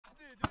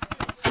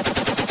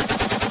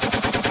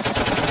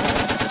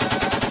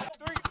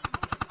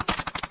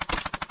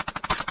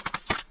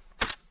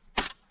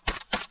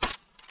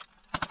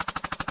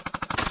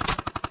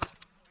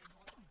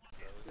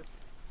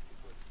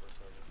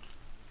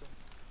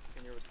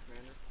here with the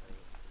commander.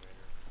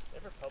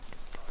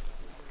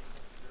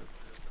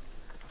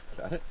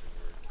 Got it.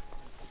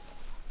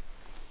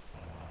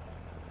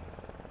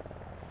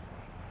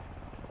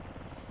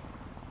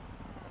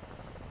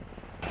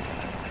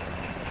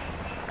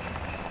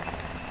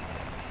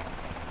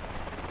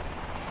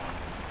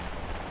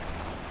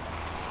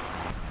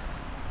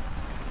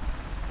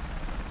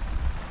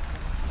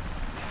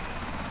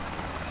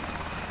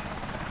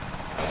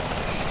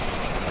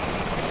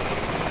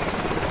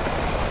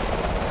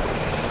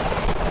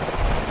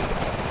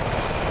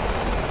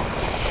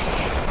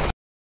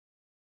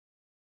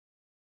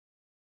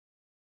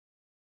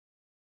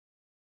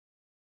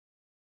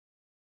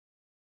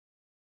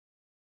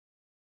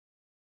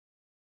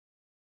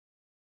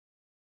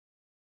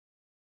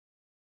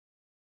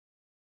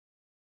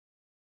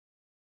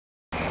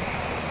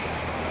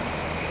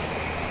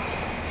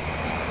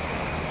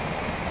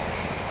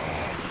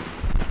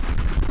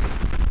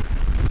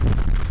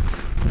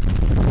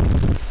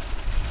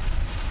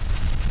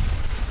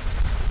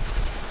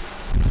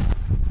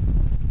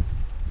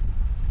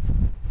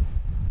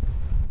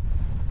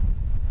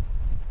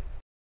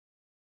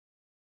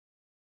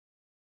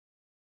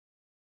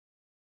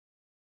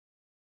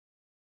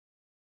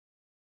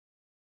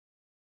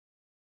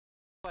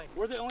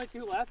 We're the only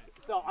two left,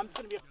 so I'm just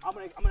gonna be. I'm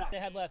gonna. They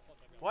had left.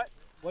 What?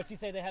 What'd you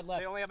say they had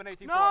left? They only have an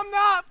 18. No, I'm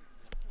not.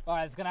 All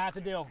right, it's gonna have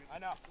to do. I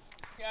know.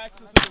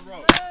 Access to the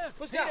road.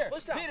 Push down,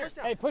 push down, push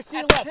down. Hey, push to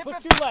your left. Push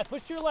to your left.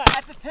 Push to your left.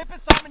 At the tip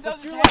of Simon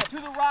Douglas head to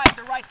the right.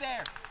 They're right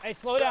there. Hey,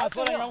 slow down.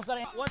 Slow down. You're almost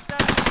out of hand.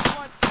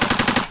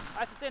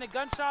 1-7. I sustain a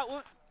gunshot.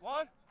 1,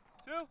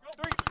 2,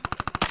 3.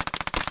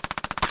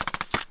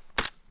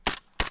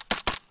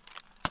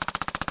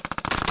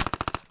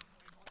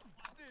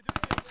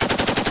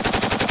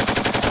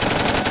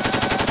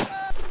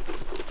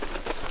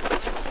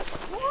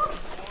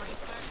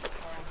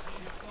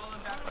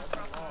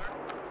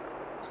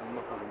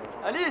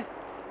 Allez!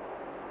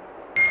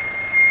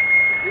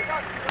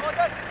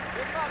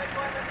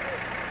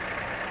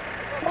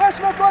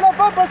 Franchement-toi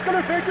là-bas parce que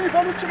le véhicule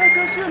va nous tirer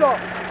dessus là.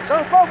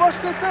 J'arrive pas à voir ce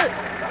que c'est.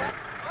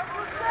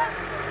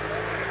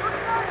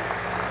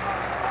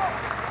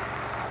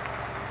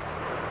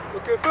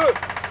 Ok, feu!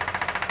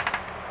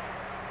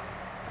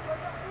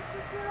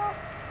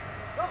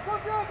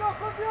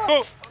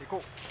 Go!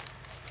 Go!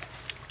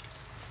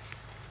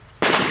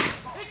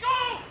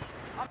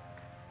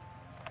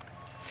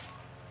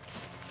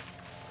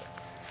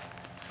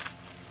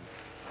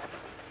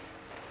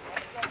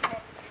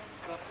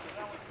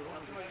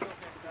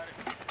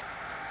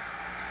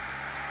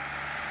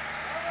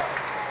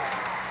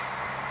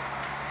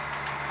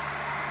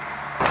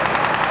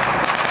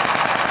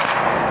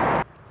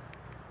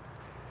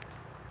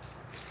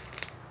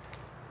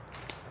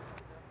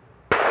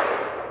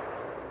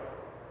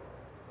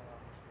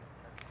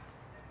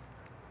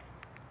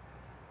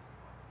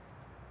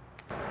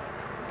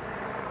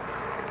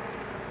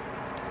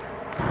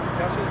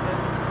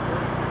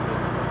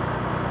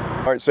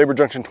 All right, Saber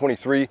Junction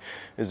 23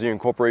 is the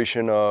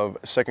incorporation of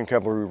 2nd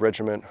Cavalry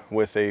Regiment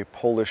with a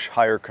Polish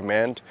higher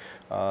command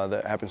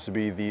that happens to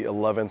be the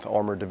 11th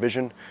Armoured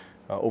Division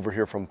over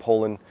here from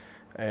Poland,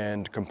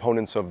 and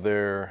components of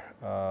their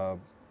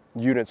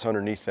units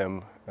underneath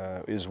them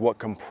is what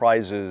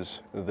comprises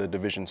the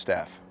division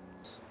staff.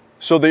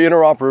 So the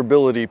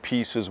interoperability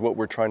piece is what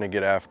we're trying to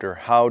get after.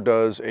 How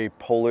does a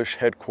Polish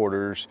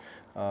headquarters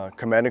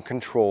command and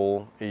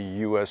control a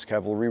U.S.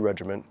 Cavalry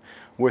Regiment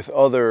with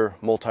other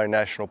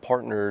multinational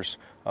partners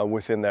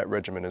within that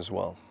regiment as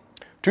well?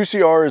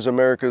 2CR is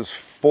America's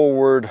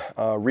forward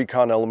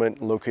recon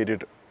element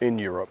located in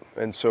Europe.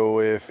 And so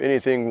if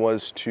anything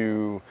was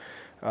to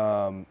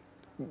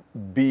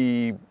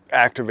be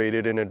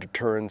activated in a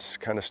deterrence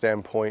kind of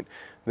standpoint,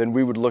 then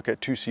we would look at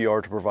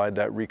 2CR to provide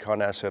that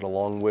recon asset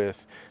along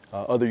with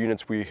other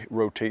units we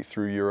rotate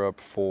through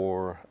Europe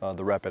for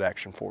the Rapid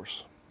Action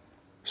Force.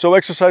 So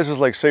exercises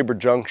like Saber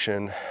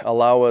Junction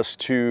allow us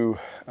to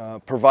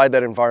provide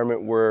that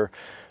environment where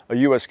a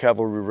U.S.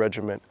 Cavalry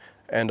Regiment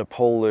and a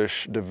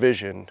Polish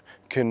division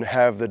can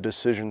have the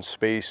decision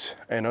space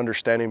and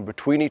understanding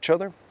between each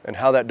other, and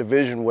how that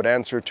division would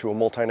answer to a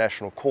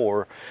multinational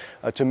corps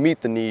to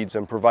meet the needs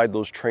and provide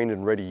those trained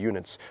and ready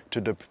units to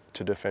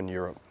defend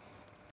Europe.